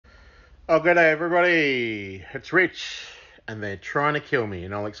Oh, good day, everybody. It's Rich, and they're trying to kill me,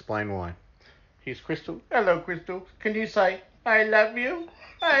 and I'll explain why. Here's Crystal. Hello, Crystal. Can you say, I love you?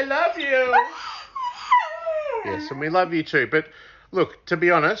 I love you. Yes, and we love you too. But look, to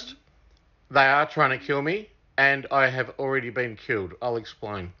be honest, they are trying to kill me, and I have already been killed. I'll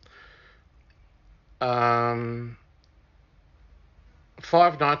explain. 5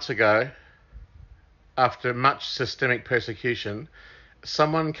 nights ago, after much systemic persecution,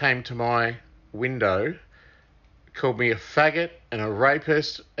 someone came to my window, called me a faggot and a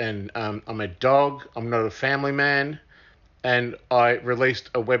rapist, and I'm a dog, I'm not a family man, and I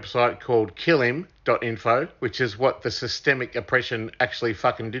released a website called killhim.info, which is what the systemic oppression actually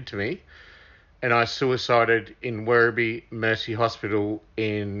fucking did to me, and I suicided in Werribee Mercy Hospital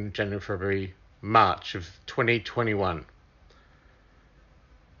in January, February, March of 2021.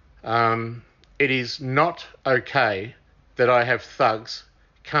 It is not okay that I have thugs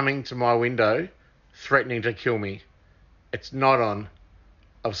coming to my window threatening to kill me. It's not on.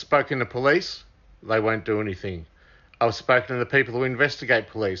 I've spoken to police, they won't do anything. I've spoken to the people who investigate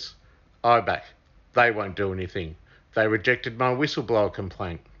police, IBAC, they won't do anything. They rejected my whistleblower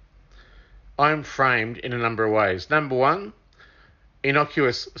complaint. I'm framed in a number of ways. Number one,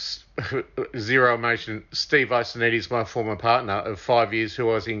 innocuous, zero emotion Steve Isonides, my former partner of 5 years who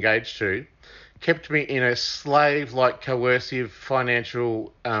I was engaged to, kept me in a slave-like coercive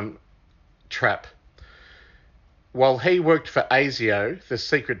financial trap. While he worked for ASIO, the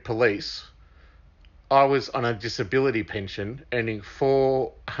secret police, I was on a disability pension, earning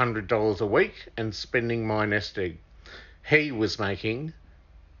 $400 a week and spending my nest egg. He was making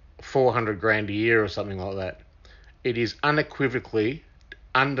 $400,000 a year or something like that. It is unequivocally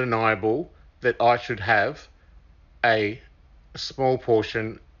undeniable that I should have a small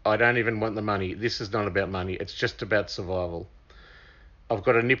portion. I don't even want the money. This is not about money. It's just about survival. I've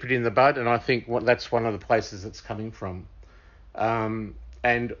got to nip it in the bud, and I think that's one of the places it's coming from. And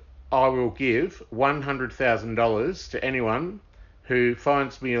I will give $100,000 to anyone who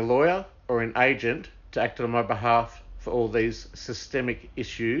finds me a lawyer or an agent to act on my behalf for all these systemic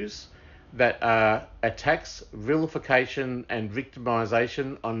issues that are attacks, vilification and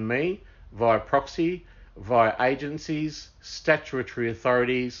victimisation on me via proxy, via agencies, statutory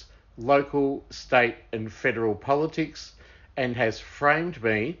authorities, local, state and federal politics, and has framed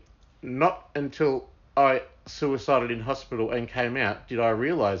me. Not until I suicided in hospital and came out did I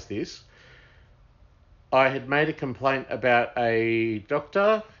realise this. I had made a complaint about a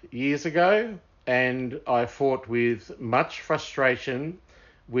doctor years ago, and I fought with much frustration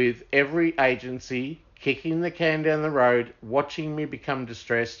with every agency kicking the can down the road, watching me become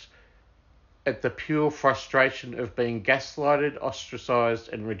distressed at the pure frustration of being gaslighted, ostracised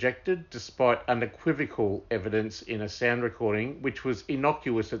and rejected, despite unequivocal evidence in a sound recording, which was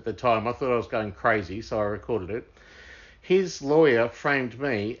innocuous at the time. I thought I was going crazy, so I recorded it. His lawyer framed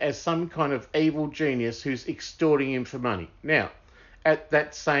me as some kind of evil genius who's extorting him for money. Now, at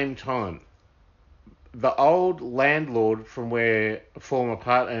that same time, the old landlord from where a former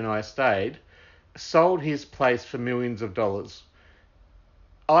partner and I stayed sold his place for millions of dollars.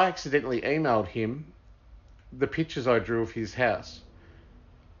 I accidentally emailed him the pictures I drew of his house.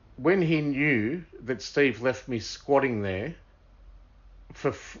 When he knew that Steve left me squatting there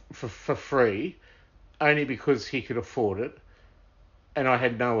for free, only because he could afford it, and I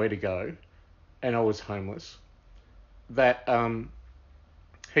had nowhere to go, and I was homeless, that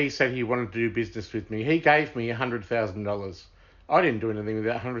he said he wanted to do business with me. He gave me $100,000. I didn't do anything with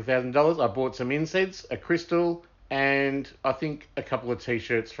that $100,000. I bought some incense, a crystal, and I think a couple of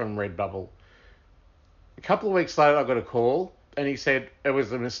T-shirts from Redbubble. A couple of weeks later, I got a call, and he said, it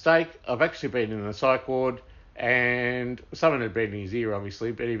was a mistake. I've actually been in a psych ward, and someone had been in his ear,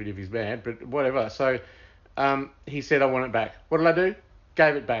 obviously, but even if he's mad, but whatever. So he said, I want it back. What did I do?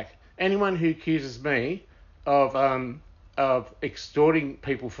 Gave it back. Anyone who accuses me of extorting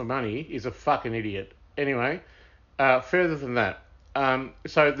people for money is a fucking idiot. Anyway, further than that,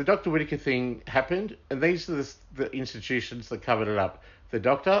 so the Dr. Whittaker thing happened, and these are the institutions that covered it up. The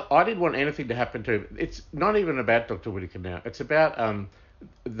doctor, I didn't want anything to happen to him. It's not even about Dr. Whittaker now. It's about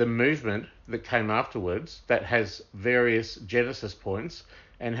the movement that came afterwards that has various genesis points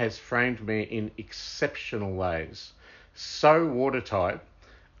and has framed me in exceptional ways. So watertight,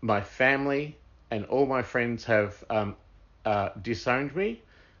 my family and all my friends have disowned me.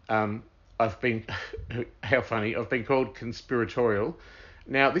 I've been, how funny, I've been called conspiratorial.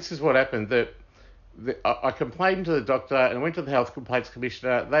 Now, this is what happened, that I complained to the doctor and I went to the Health Complaints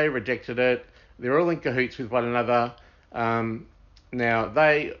Commissioner. They rejected it. They're all in cahoots with one another. Now,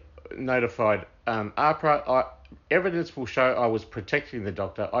 they notified APRA. evidence will show I was protecting the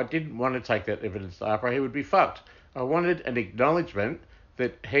doctor. I didn't want to take that evidence to APRA. He would be fucked. I wanted an acknowledgement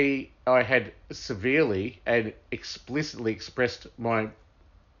that I had severely and explicitly expressed my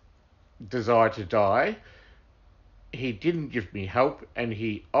desire to die. He didn't give me help, and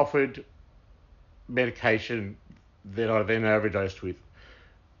he offered medication that I then overdosed with.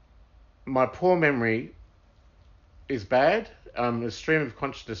 My poor memory is bad. I'm a stream of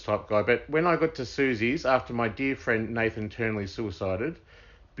consciousness type guy, but when I got to Susie's after my dear friend Nathan Turnley suicided,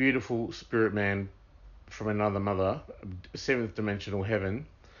 beautiful spirit man from another mother, seventh dimensional heaven,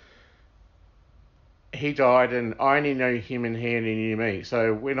 he died, and I only knew him and he only knew me.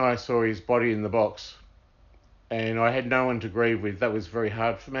 So when I saw his body in the box and I had no one to grieve with, that was very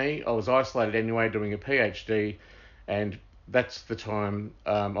hard for me. I was isolated anyway, doing a PhD, and that's the time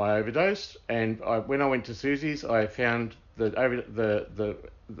I overdosed. And when I went to Susie's, I found the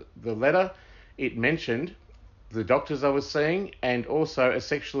letter. It mentioned the doctors I was seeing and also a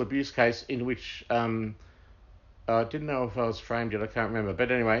sexual abuse case in which I didn't know if I was framed yet. I can't remember.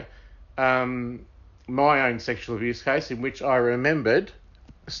 But anyway, my own sexual abuse case in which I remembered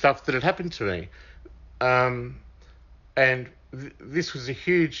stuff that had happened to me. And this was a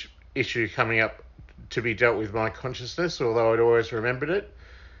huge issue coming up to be dealt with my consciousness, although I'd always remembered it.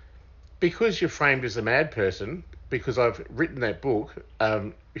 Because you're framed as a mad person, because I've written that book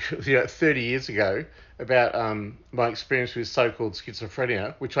 30 years ago about my experience with so-called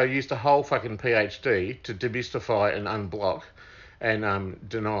schizophrenia, which I used a whole fucking PhD to demystify and unblock and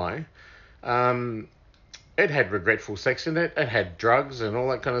deny. It had regretful sex in it. It had drugs and all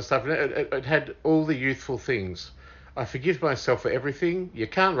that kind of stuff in it. It had all the youthful things. I forgive myself for everything. You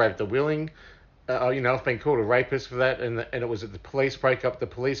can't rape the willing. I've been called a rapist for that, and it was at the police breakup. The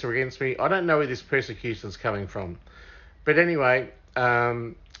police are against me. I don't know where this persecution's coming from. But anyway,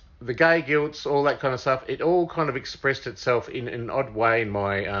 the gay guilts, all that kind of stuff, it all kind of expressed itself in an odd way in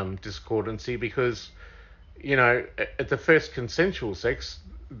my discordancy because, at the first consensual sex,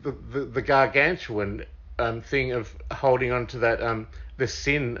 the gargantuan thing of holding on to that, the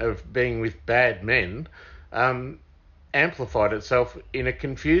sin of being with bad men, amplified itself in a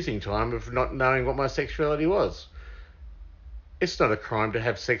confusing time of not knowing what my sexuality was. It's not a crime to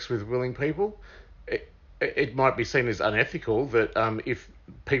have sex with willing people. It might be seen as unethical that if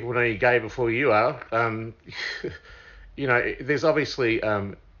people know you're gay before you are, there's obviously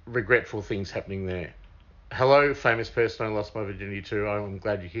regretful things happening there. Hello, famous person I lost my virginity to. I'm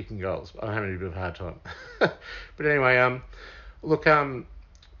glad you're kicking goals. I'm having a bit of a hard time. But anyway, look,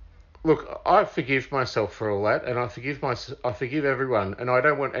 I forgive myself for all that, and I forgive everyone, and I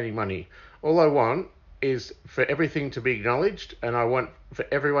don't want any money. All I want is for everything to be acknowledged, and I want for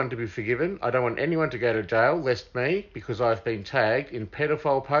everyone to be forgiven. I don't want anyone to go to jail, lest me, because I've been tagged in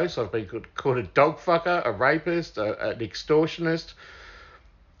pedophile posts. I've been called a dog fucker, a rapist, an extortionist.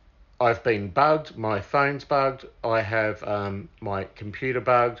 I've been bugged. My phone's bugged. I have my computer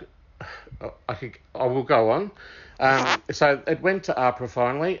bugged. I will go on. So it went to APRA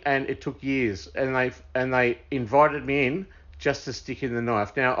finally, and it took years, and they invited me in just to stick in the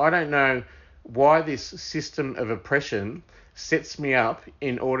knife. Now, I don't know why this system of oppression sets me up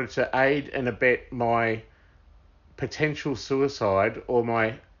in order to aid and abet my potential suicide or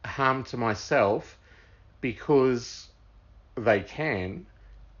my harm to myself, because they can,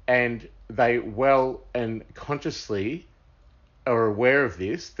 and they well and consciously are aware of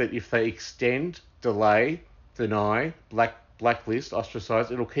this, that if they extend, delay, deny, blacklist, ostracize,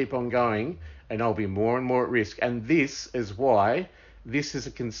 it'll keep on going, and I'll be more and more at risk. And this is why this is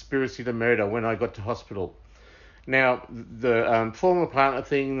a conspiracy to murder when I got to hospital. Now, the former partner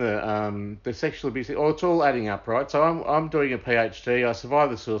thing, the sexual abuse, it's all adding up, right? So I'm doing a PhD. I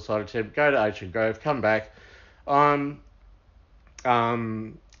survived the suicide attempt, go to Ocean Grove, come back. What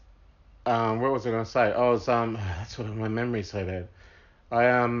was I going to say? I was that's what my memory's so bad.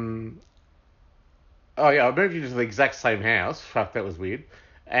 I moved into the exact same house. Fuck, that was weird.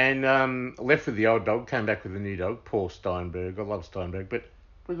 And left with the old dog, came back with the new dog. Poor Steinberg. I love Steinberg, but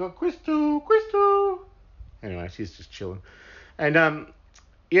we got Crystal. Anyway, she's just chilling. And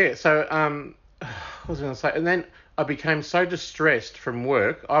so what was I going to say? And then I became so distressed from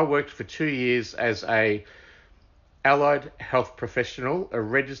work. I worked for 2 years as a allied health professional, a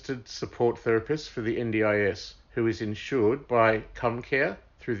registered support therapist for the NDIS, who is insured by Comcare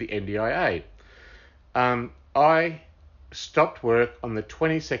through the NDIA. I stopped work on the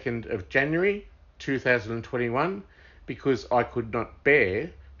 22nd of January 2021 because I could not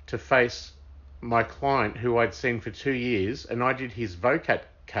bear to face my client who I'd seen for 2 years, and I did his VOCAT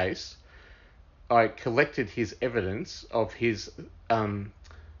case. I collected his evidence of his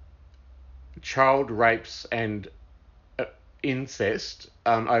child rapes and incest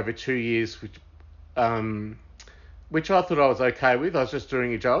over 2 years, which I thought I was okay with. I was just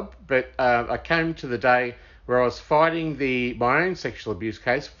doing a job. But I came to the day where I was fighting my own sexual abuse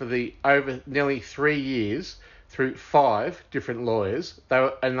case for over nearly 3 years through 5 different lawyers.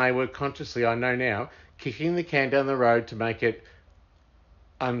 They were consciously, I know now, kicking the can down the road to make it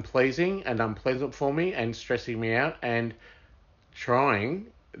unpleasing and unpleasant for me and stressing me out and trying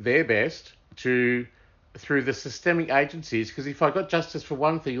their best to, through the systemic agencies, because if I got justice for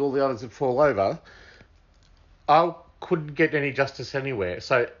one thing, all the others would fall over. I couldn't get any justice anywhere.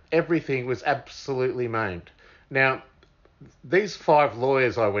 So everything was absolutely maimed. Now, these 5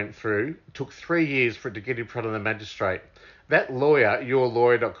 lawyers I went through took 3 years for it to get in front of the magistrate. That lawyer,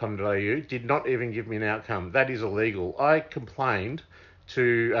 yourlawyer.com.au, did not even give me an outcome. That is illegal. I complained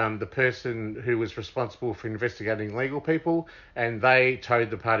to the person who was responsible for investigating legal people, and they towed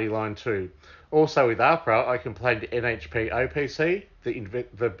the party line too. Also with APRA, I complained to NHP OPC,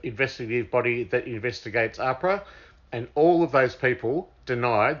 the investigative body that investigates APRA, and all of those people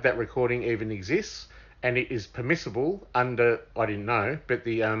denied that recording even exists, and it is permissible under, I didn't know, but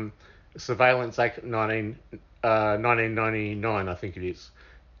the Surveillance Act 1999, I think it is,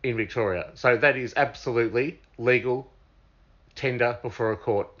 in Victoria. So that is absolutely legal tender before a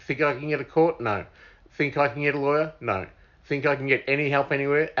court. Think I can get a court? No. Think I can get a lawyer? No. Think I can get any help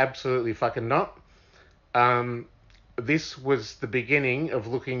anywhere? Absolutely fucking not. This was the beginning of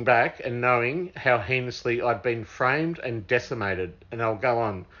looking back and knowing how heinously I'd been framed and decimated, and I'll go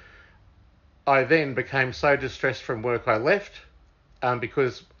on. I then became so distressed from work I left,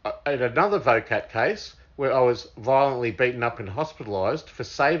 because in another VOCAT case where I was violently beaten up and hospitalised for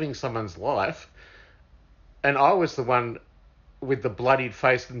saving someone's life, and I was the one with the bloodied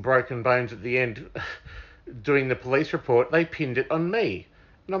face and broken bones at the end doing the police report, they pinned it on me.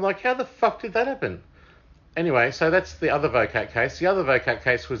 And I'm like, how the fuck did that happen? Anyway, so that's the other VOCAT case. The other VOCAT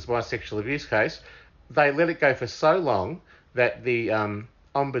case was my sexual abuse case. They let it go for so long that the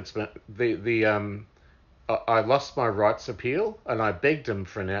Ombudsman, I lost my rights appeal, and I begged them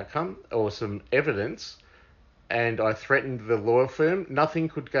for an outcome or some evidence, and I threatened the law firm. Nothing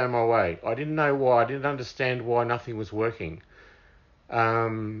could go my way. I didn't know why. I didn't understand why nothing was working.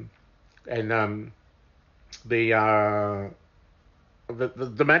 The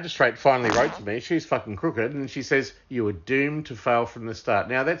magistrate finally wrote to me. She's fucking crooked, and she says, you were doomed to fail from the start.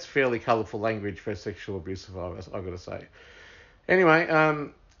 Now, that's fairly colourful language for sexual abuse survivors, I've got to say. Anyway,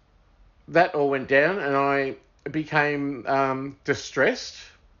 that all went down, and I became distressed.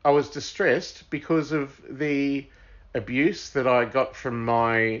 I was distressed because of the abuse that I got from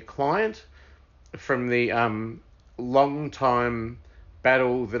my client, from the long-time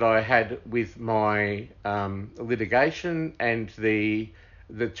battle that I had with my litigation, and the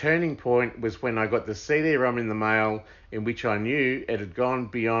turning point was when I got the CD-ROM in the mail in which I knew it had gone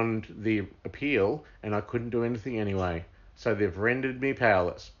beyond the appeal and I couldn't do anything anyway. So they've rendered me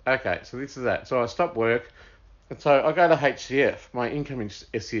powerless. Okay, so this is that. So I stopped work, and so I go to HCF, my income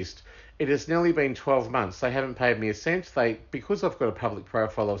assist. It has nearly been 12 months. They haven't paid me a cent. Because I've got a public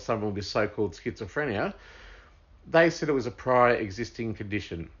profile of someone with so-called schizophrenia, they said it was a prior existing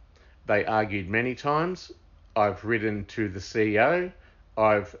condition. They argued many times. I've written to the CEO.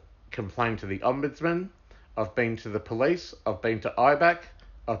 I've complained to the Ombudsman. I've been to the police. I've been to IBAC.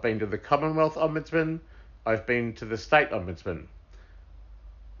 I've been to the Commonwealth Ombudsman. I've been to the State Ombudsman.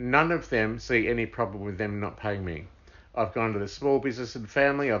 None of them see any problem with them not paying me. I've gone to the Small Business and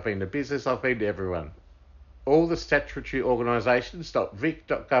Family. I've been to business. I've been to everyone. All the statutory organisations,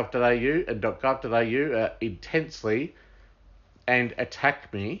 .vic.gov.au and .gov.au, intensely and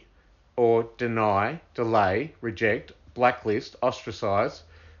attack me or deny, delay, reject, blacklist, ostracise,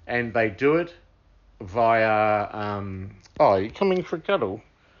 and they do it via... you're coming for a cuddle.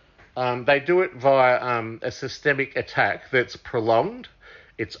 They do it via a systemic attack that's prolonged,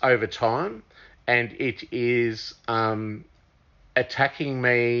 it's over time, and it is attacking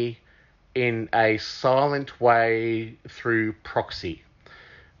me in a silent way through proxy.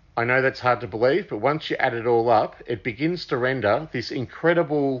 I know that's hard to believe, but once you add it all up, it begins to render this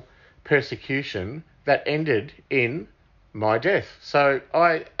incredible persecution that ended in my death. So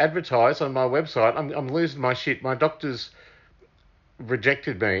I advertise on my website, I'm losing my shit. My doctor's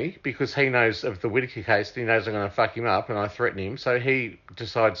rejected me because he knows of the Whittaker case and he knows I'm going to fuck him up, and I threaten him. So he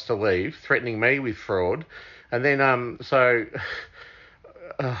decides to leave, threatening me with fraud. And then,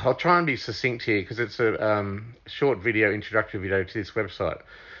 I'll try and be succinct here because it's a short video, introductory video to this website.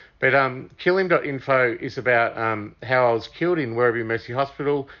 But killhim.info is about how I was killed in Werribee Mercy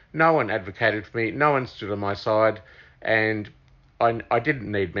Hospital. No one advocated for me. No one stood on my side. And I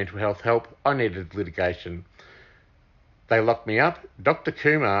didn't need mental health help. I needed litigation. They locked me up. Dr.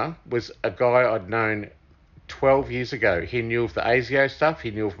 Kumar was a guy I'd known 12 years ago. He knew of the ASIO stuff.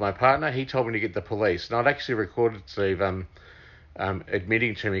 He knew of my partner. He told me to get the police. And I'd actually recorded Steve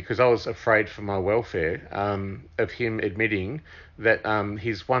admitting to me, because I was afraid for my welfare, of him admitting that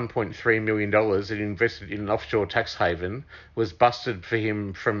his $1.3 million that he invested in an offshore tax haven was busted for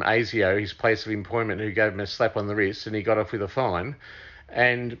him from ASIO, his place of employment, who gave him a slap on the wrist, and he got off with a fine.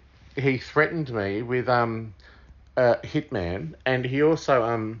 And he threatened me with a hitman, and he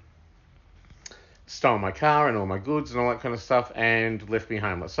also stole my car and all my goods and all that kind of stuff and left me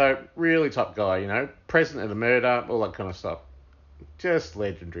homeless. So really top guy, you know, present at a murder, all that kind of stuff. Just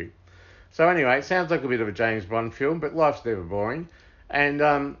legendary. So anyway, it sounds like a bit of a James Bond film, but life's never boring. And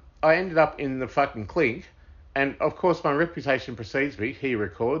I ended up in the fucking clink, and of course my reputation precedes me. He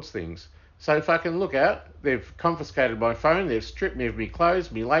records things. So fucking look out. They've confiscated my phone, they've stripped me of my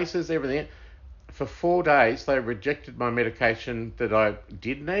clothes, my laces, everything. For 4 days they rejected my medication that I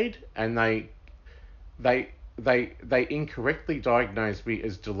did need, and they incorrectly diagnosed me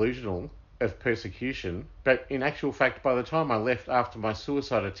as delusional of persecution, but in actual fact, by the time I left after my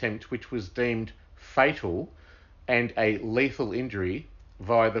suicide attempt, which was deemed fatal and a lethal injury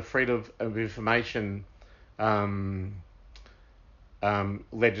via the Freedom of Information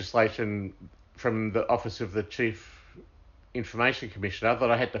legislation from the Office of the Chief Information Commissioner that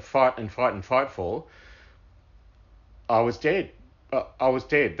I had to fight for, I was dead. I was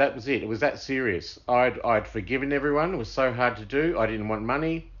dead. That was it. It was that serious. I'd forgiven everyone. It was so hard to do. I didn't want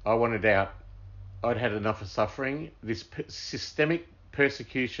money. I wanted out. I'd had enough of suffering. This systemic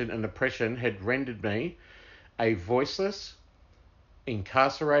persecution and oppression had rendered me a voiceless,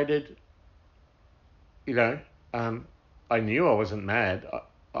 incarcerated, I knew I wasn't mad.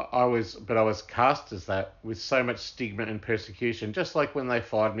 I was cast as that with so much stigma and persecution, just like when they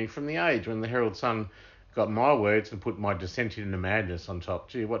fired me from The Age, when the Herald Sun got my words and put my descent into madness on top.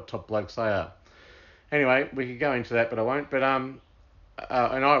 Gee, what top blokes they are. Anyway, we could go into that, but I won't. But and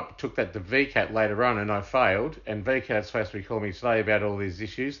I took that to VCAT later on, and I failed. And VCAT's supposed to be calling me today about all these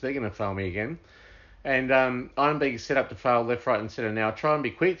issues. They're going to fail me again. And I'm being set up to fail left, right, and centre now. Try and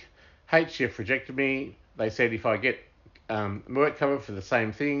be quick. HCF rejected me. They said if I get work cover for the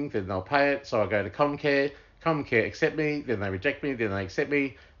same thing, then they'll pay it. So I go to Comcare. Comcare accept me, then they reject me, then they accept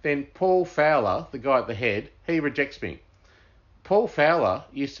me. Then Paul Fowler, the guy at the head, he rejects me. Paul Fowler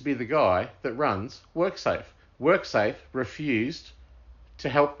used to be the guy that runs WorkSafe. WorkSafe refused to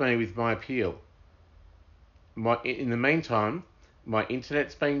help me with my appeal. In the meantime, my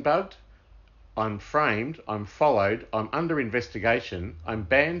internet's being bugged, I'm framed, I'm followed, I'm under investigation, I'm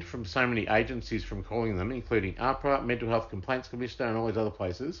banned from so many agencies from calling them, including APRA, Mental Health Complaints Commissioner, and all these other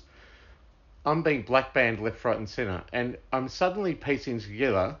places. I'm being black banned left, right, and centre, and I'm suddenly piecing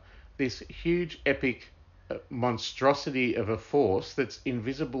together this huge, epic monstrosity of a force that's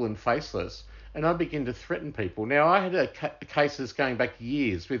invisible and faceless, and I begin to threaten people. Now, I had cases going back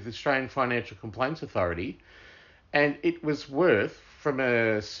years with the Australian Financial Complaints Authority, and it was worth, from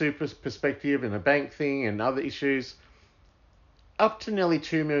a super perspective and a bank thing and other issues, up to nearly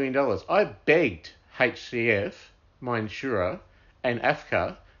 $2 million. I begged HCF, my insurer, and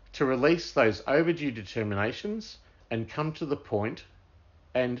AFCA to release those overdue determinations and come to the point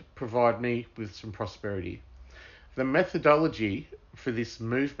and provide me with some prosperity. The methodology for this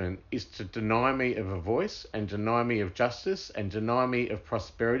movement is to deny me of a voice and deny me of justice and deny me of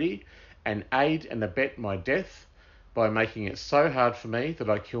prosperity and aid and abet my death by making it so hard for me that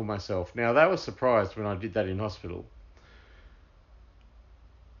I kill myself. Now, they were surprised when I did that in hospital.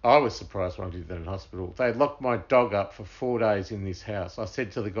 I was surprised when I did that in hospital. They locked my dog up for 4 days in this house. I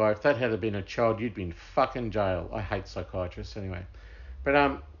said to the guy, if that had been a child, you'd be in fucking jail. I hate psychiatrists anyway.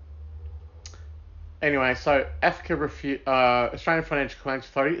 But, anyway, so AFCA Australian Financial Complaints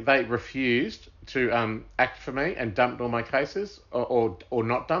Authority, they refused to act for me and dumped all my cases, or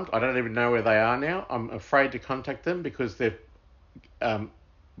not dumped. I don't even know where they are now. I'm afraid to contact them because they've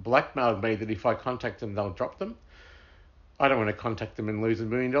blackmailed me that if I contact them, they'll drop them. I don't want to contact them and lose $1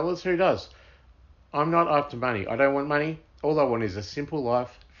 million. Who does? I'm not after money. I don't want money. All I want is a simple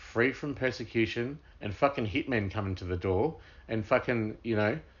life, free from persecution, and fucking hitmen coming to the door, and fucking,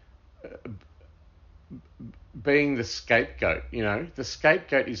 being the scapegoat. The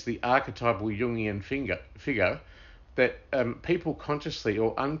scapegoat is the archetypal Jungian figure that people consciously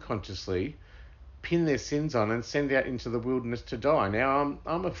or unconsciously pin their sins on and send out into the wilderness to die. Now,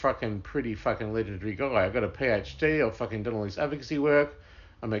 I'm a fucking pretty fucking legendary guy. I've got a PhD, I've fucking done all this advocacy work,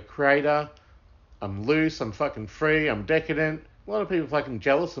 I'm a creator, I'm loose, I'm fucking free, I'm decadent, A lot of people fucking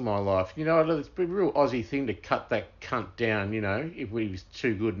jealous of my life. You know, it's a real Aussie thing to cut that cunt down, you know, if he was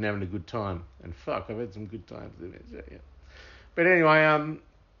too good and having a good time. And fuck, I've had some good times. Yeah. But anyway,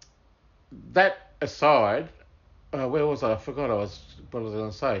 that aside, where was I? I forgot what I was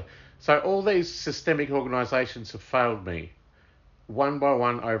going to say. So all these systemic organisations have failed me, one by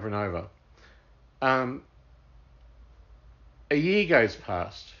one, over and over. A year goes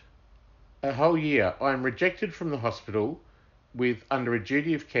past. A whole year. I'm rejected from the hospital under a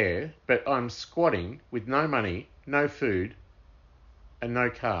duty of care, but I'm squatting with no money, no food, and no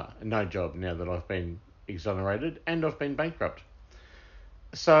car, and no job now that I've been exonerated and I've been bankrupt.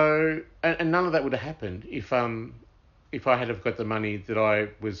 So, and none of that would have happened if I had have got the money that I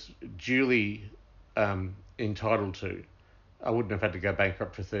was duly entitled to. I wouldn't have had to go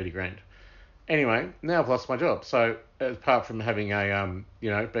bankrupt for 30 grand. Anyway, now I've lost my job. So, apart from having a,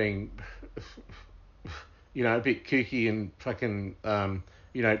 being, a bit kooky and fucking,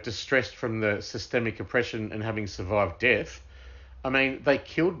 distressed from the systemic oppression and having survived death, I mean, they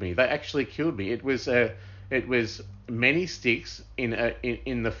killed me. They actually killed me. It was many sticks in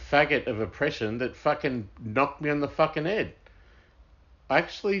the faggot of oppression that fucking knocked me on the fucking head. I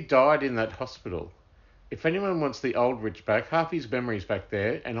actually died in that hospital. If anyone wants the old Rich back, half his memory's back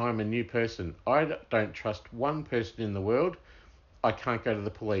there, and I'm a new person. I don't trust one person in the world. I can't go to the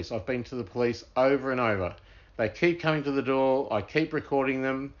police. I've been to the police over and over. They keep coming to the door. I keep recording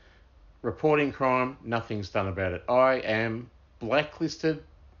them, reporting crime. Nothing's done about it. I am blacklisted,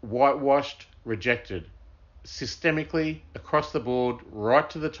 whitewashed, rejected. Systemically, across the board, right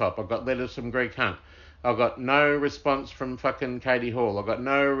to the top. I've got letters from Greg Hunt. I've got no response from fucking Katie Hall. I've got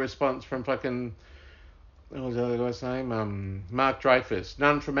no response from fucking... what was the other guy's name? Mark Dreyfus.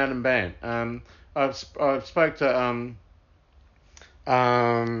 None from Adam Ban. I've spoke to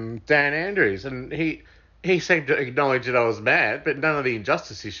Dan Andrews, and he seemed to acknowledge that I was mad, but none of the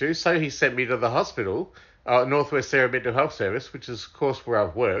injustice issues. So he sent me to the hospital, Northwest Sarah Mental Health Service, which is, of course, where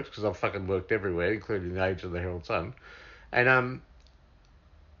I've worked, because I've fucking worked everywhere, including the Age of the Herald Sun. And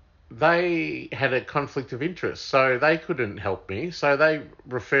they had a conflict of interest, so they couldn't help me. So they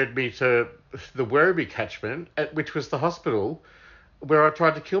referred me to the Werribee catchment, which was the hospital where I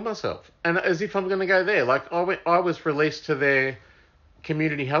tried to kill myself. And as if I'm going to go there. Like, I was released to their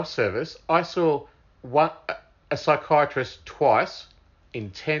community health service. I saw a psychiatrist twice in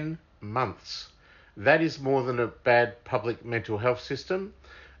 10 months. That is more than a bad public mental health system.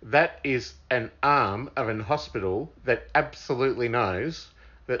 That is an arm of an hospital that absolutely knows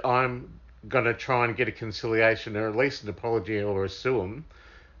that I'm going to try and get a conciliation or at least an apology or a suum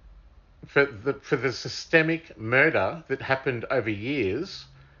for the systemic murder that happened over years.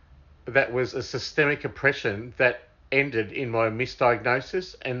 That was a systemic oppression that ended in my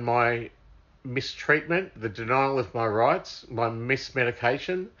misdiagnosis and my mistreatment, the denial of my rights, my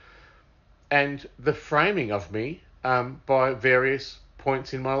mismedication, and the framing of me by various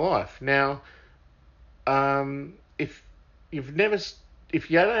points in my life. Now, if you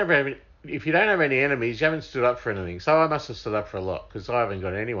don't have any enemies, you haven't stood up for anything. So I must have stood up for a lot, because I haven't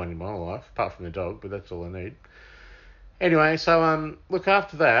got anyone in my life apart from the dog, but that's all I need. Anyway, so look,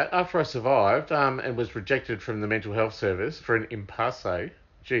 after that, after I survived and was rejected from the mental health service for an impasse,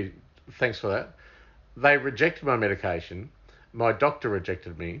 gee, thanks for that. They rejected my medication. My doctor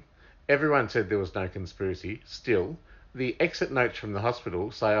rejected me. Everyone said there was no conspiracy. Still, the exit notes from the hospital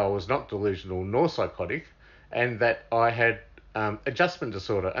say I was not delusional nor psychotic, and that I had adjustment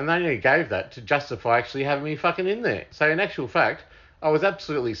disorder, and they only gave that to justify actually having me fucking in there. So in actual fact, I was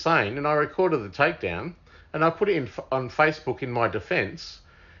absolutely sane, and I recorded the takedown, and I put it on Facebook in my defence,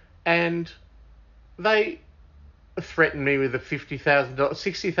 and they threatened me with a $50,000,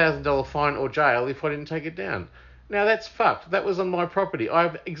 $60,000 fine or jail if I didn't take it down. Now that's fucked. That was on my property. I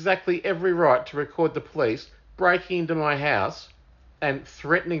have exactly every right to record the police breaking into my house and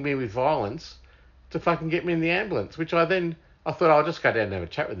threatening me with violence to fucking get me in the ambulance, which I thought I'll just go down and have a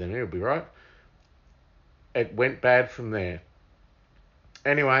chat with them. It'll be right. It went bad from there.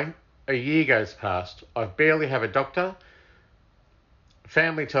 Anyway, a year goes past. I barely have a doctor.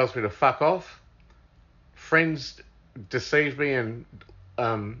 Family tells me to fuck off. Friends deceive me and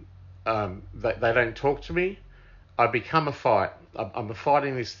they don't talk to me. I become a fight. I'm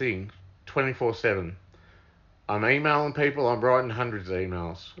fighting this thing 24/7. I'm emailing people. I'm writing hundreds of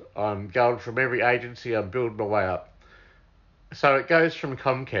emails. I'm going from every agency. I'm building my way up. So it goes from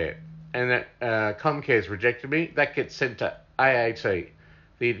Comcare, and that Comcare's rejected me. That gets sent to AAT,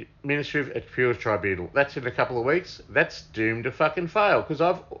 the Administrative Appeals Tribunal. That's in a couple of weeks. That's doomed to fucking fail,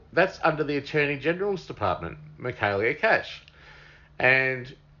 because that's under the Attorney General's department, Michaelia Cash.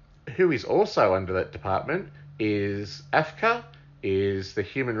 And who is also under that department is AFCA, is the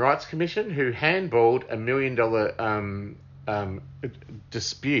Human Rights Commission, who handballed $1 million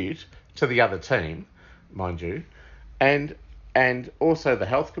dispute to the other team, mind you, and also the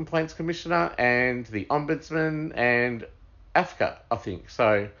Health Complaints Commissioner and the Ombudsman and AFCA, I think.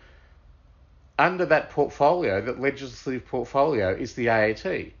 So under that portfolio, that legislative portfolio, is the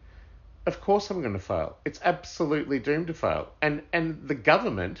AAT. Of course I'm going to fail. It's absolutely doomed to fail. And the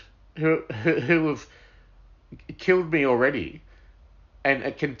government, who have killed me already and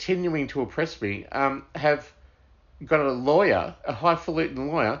are continuing to oppress me, have got a lawyer, a highfalutin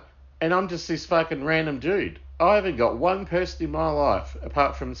lawyer, and I'm just this fucking random dude. I haven't got one person in my life,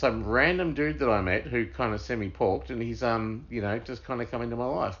 apart from some random dude that I met who kind of semi-porked, and he's, just kind of come into my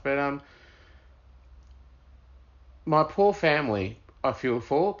life. But my poor family, I feel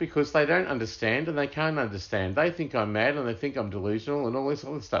for, because they don't understand and they can't understand. They think I'm mad and they think I'm delusional and all this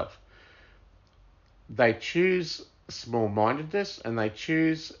other stuff. They choose small-mindedness and they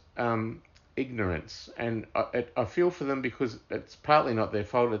choose ignorance. And I feel for them because it's partly not their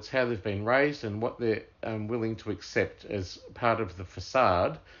fault. It's how they've been raised and what they're willing to accept as part of the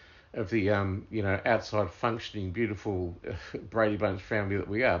facade of the outside functioning, beautiful Brady Bunch family that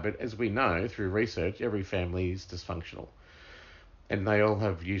we are. But as we know through research, every family is dysfunctional. And they all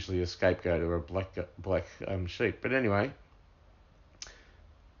have usually a scapegoat or a black sheep. But anyway,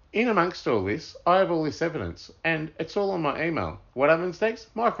 in amongst all this, I have all this evidence, and it's all on my email. What happens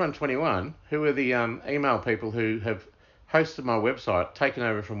next? Micron21, who are the email people who have hosted my website, taken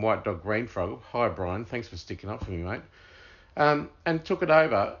over from White Dog Green Frog. Hi, Brian. Thanks for sticking up for me, mate. And took it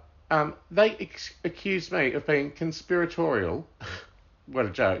over. They accused me of being conspiratorial. What a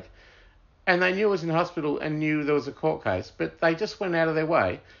joke. And they knew I was in hospital and knew there was a court case, but they just went out of their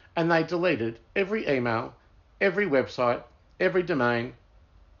way and they deleted every email, every website, every domain,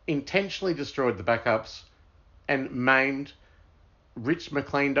 intentionally destroyed the backups, and maimed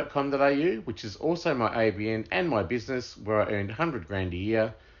richmclean.com.au, which is also my ABN and my business, where I earned 100 grand a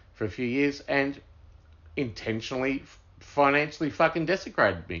year for a few years, and intentionally financially fucking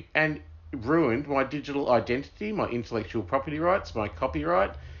desecrated me and ruined my digital identity, my intellectual property rights, my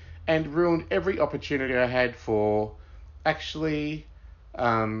copyright, and ruined every opportunity I had for actually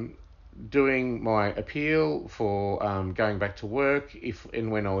doing my appeal, for going back to work if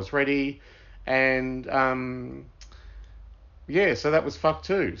and when I was ready. And so that was fucked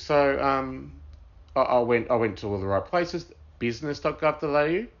too. So I went to all the right places. Business.gov.au,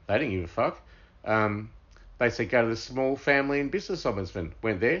 they didn't give a fuck. They said go to the Small Family and Business Ombudsman.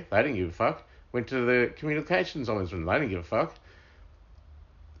 Went there, they didn't give a fuck. Went to the Communications Ombudsman, they didn't give a fuck.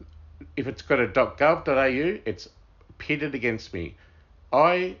 If it's got a .gov.au, it's pitted against me.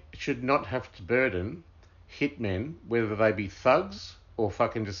 I should not have to burden hitmen, whether they be thugs or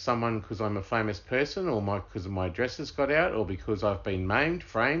fucking just someone because I'm a famous person, or because my address has got out, or because I've been maimed,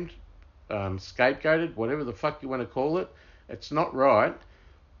 framed, scapegoated, whatever the fuck you want to call it. It's not right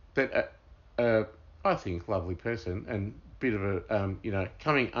that I think lovely person and bit of a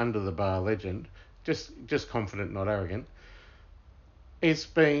coming under the bar legend, just confident, not arrogant, is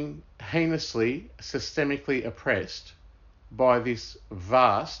being heinously, systemically oppressed by this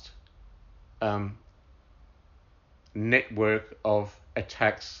vast network of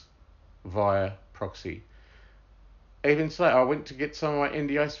attacks via proxy. Even today, I went to get some of my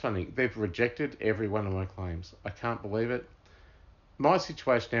NDIS funding. They've rejected every one of my claims. I can't believe it. My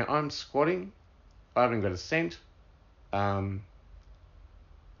situation now, I'm squatting. I haven't got a cent. I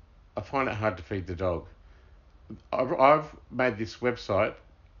find it hard to feed the dog. I've made this website,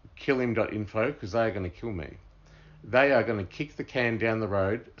 killhim.info, because they are going to kill me. They are going to kick the can down the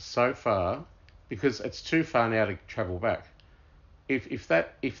road so far because it's too far now to travel back. If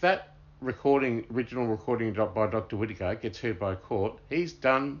that original recording by Dr. Whittaker gets heard by a court, he's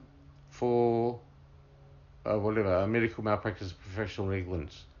done for a medical malpractice, professional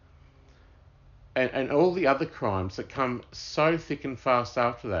negligence. And all the other crimes that come so thick and fast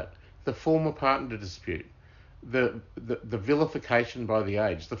after that, the former partner dispute, the vilification by the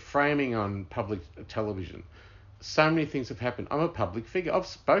age, the framing on public television. So many things have happened. I'm a public figure. I've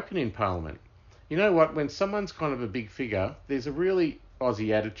spoken in Parliament. You know what? When someone's kind of a big figure, there's a really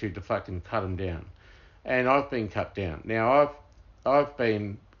Aussie attitude to fucking cut them down. And I've been cut down. Now, I've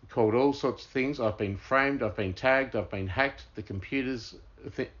been called all sorts of things. I've been framed. I've been tagged. I've been hacked. The computers,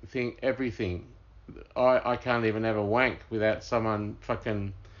 everything. I can't even have a wank without someone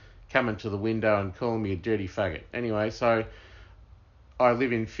fucking coming to the window and calling me a dirty faggot. Anyway, so I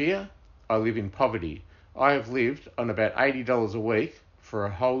live in fear. I live in poverty. I have lived on about $80 a week for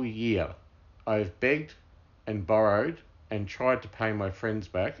a whole year. I have begged and borrowed and tried to pay my friends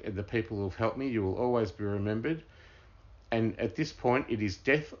back and the people who have helped me. You will always be remembered. And at this point, it is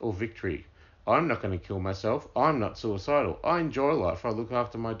death or victory. I'm not going to kill myself. I'm not suicidal. I enjoy life. I look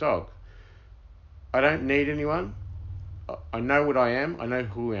after my dog. I don't need anyone. I know what I am. I know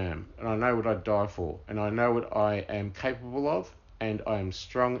who I am. And I know what I'd die for. And I know what I am capable of. And I am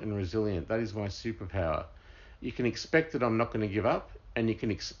strong and resilient. That is my superpower. You can expect that I'm not going to give up. And you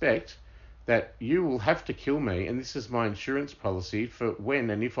can expect that you will have to kill me. And this is my insurance policy for when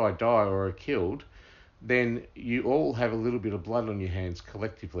and if I die or are killed, then you all have a little bit of blood on your hands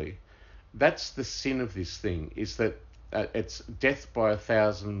collectively. That's the sin of this thing, is that it's death by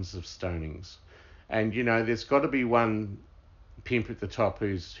thousands of stonings. And, you know, there's got to be one pimp at the top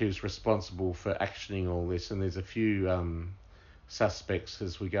who's responsible for actioning all this, and there's a few suspects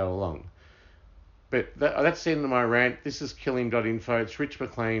as we go along. But that's the end of my rant. This is killhim.info. It's Rich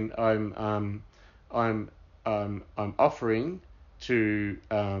Mclean. I'm offering to,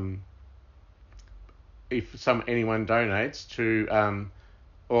 if anyone donates to,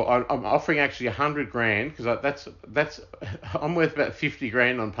 or I'm offering actually $100,000 because that's I'm worth about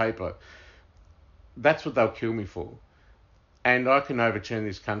 $50,000 on paper. That's what they'll kill me for, and I can overturn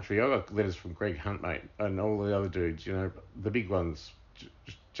this country. I got letters from Greg Hunt, mate, and all the other dudes. You know, the big ones,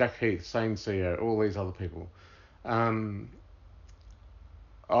 Jack Heath, Sane CEO, all these other people. I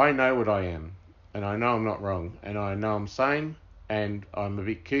know what I am, and I know I'm not wrong, and I know I'm sane, and I'm a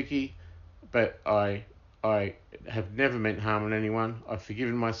bit kooky, but I have never meant harm on anyone. I've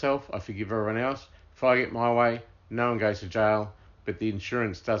forgiven myself. I forgive everyone else. If I get my way, no one goes to jail, but the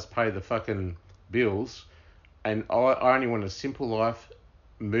insurance does pay the fucking bills. And I only want a simple life,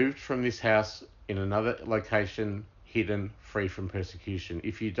 moved from this house in another location, hidden, free from persecution.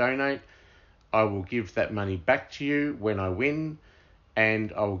 If you donate, I will give that money back to you when I win,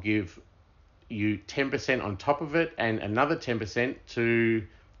 and I will give you 10% on top of it and another 10% to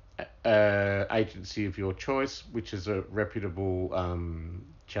agency of your choice, which is a reputable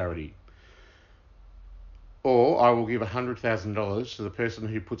charity. Or I will give $100,000 to the person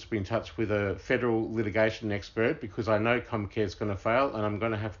who puts me in touch with a federal litigation expert, because I know Comcare is going to fail, and I'm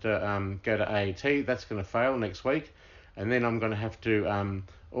going to have to go to AAT. That's going to fail next week, and then I'm going to have to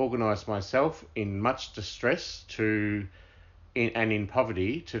organise myself in much distress and in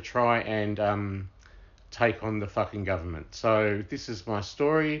poverty to try and take on the fucking government. So this is my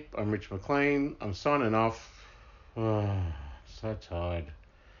story. I'm Rich Mclean. I'm signing off. Oh, so tired.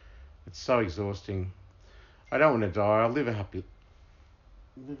 It's so exhausting. I don't want to die. I'll live a happy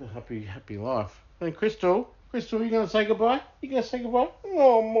life. And Crystal, you going to say goodbye? You going to say goodbye?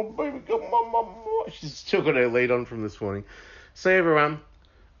 Oh, my baby, she's still got her lead on from this morning. See everyone.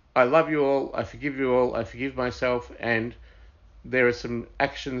 I love you all. I forgive you all. I forgive myself. And there are some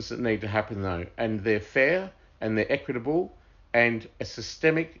actions that need to happen though, and they're fair and they're equitable, and a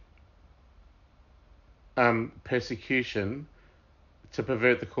systemic persecution to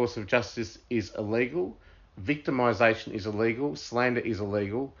pervert the course of justice is illegal. Victimisation is illegal. Slander is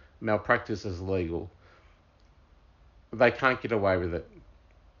illegal. Malpractice is illegal. They can't get away with it.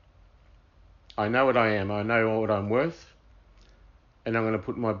 I know what I am. I know what I'm worth, and I'm going to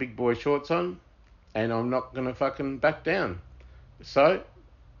put my big boy shorts on, and I'm not going to fucking back down. So,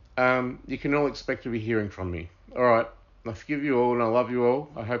 you can all expect to be hearing from me. All right, I forgive you all and I love you all.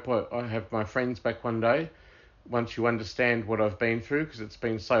 I hope I have my friends back one day, once you understand what I've been through, because it's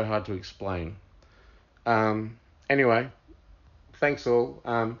been so hard to explain. Anyway, thanks all.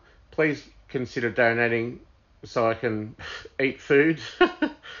 Please consider donating so I can eat food.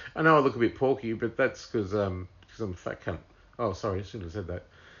 I know I look a bit porky, but that's because I'm a fat cunt. Oh, sorry, I should have said that.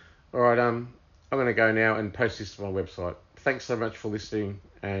 All right, I'm going to go now and post this to my website. Thanks so much for listening,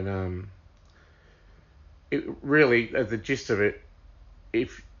 and it really, the gist of it,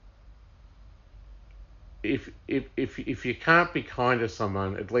 if you can't be kind to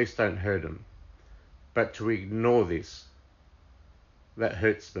someone, at least don't hurt them. But to ignore this, that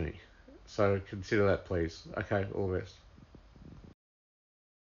hurts me. So consider that, please. Okay, all the best.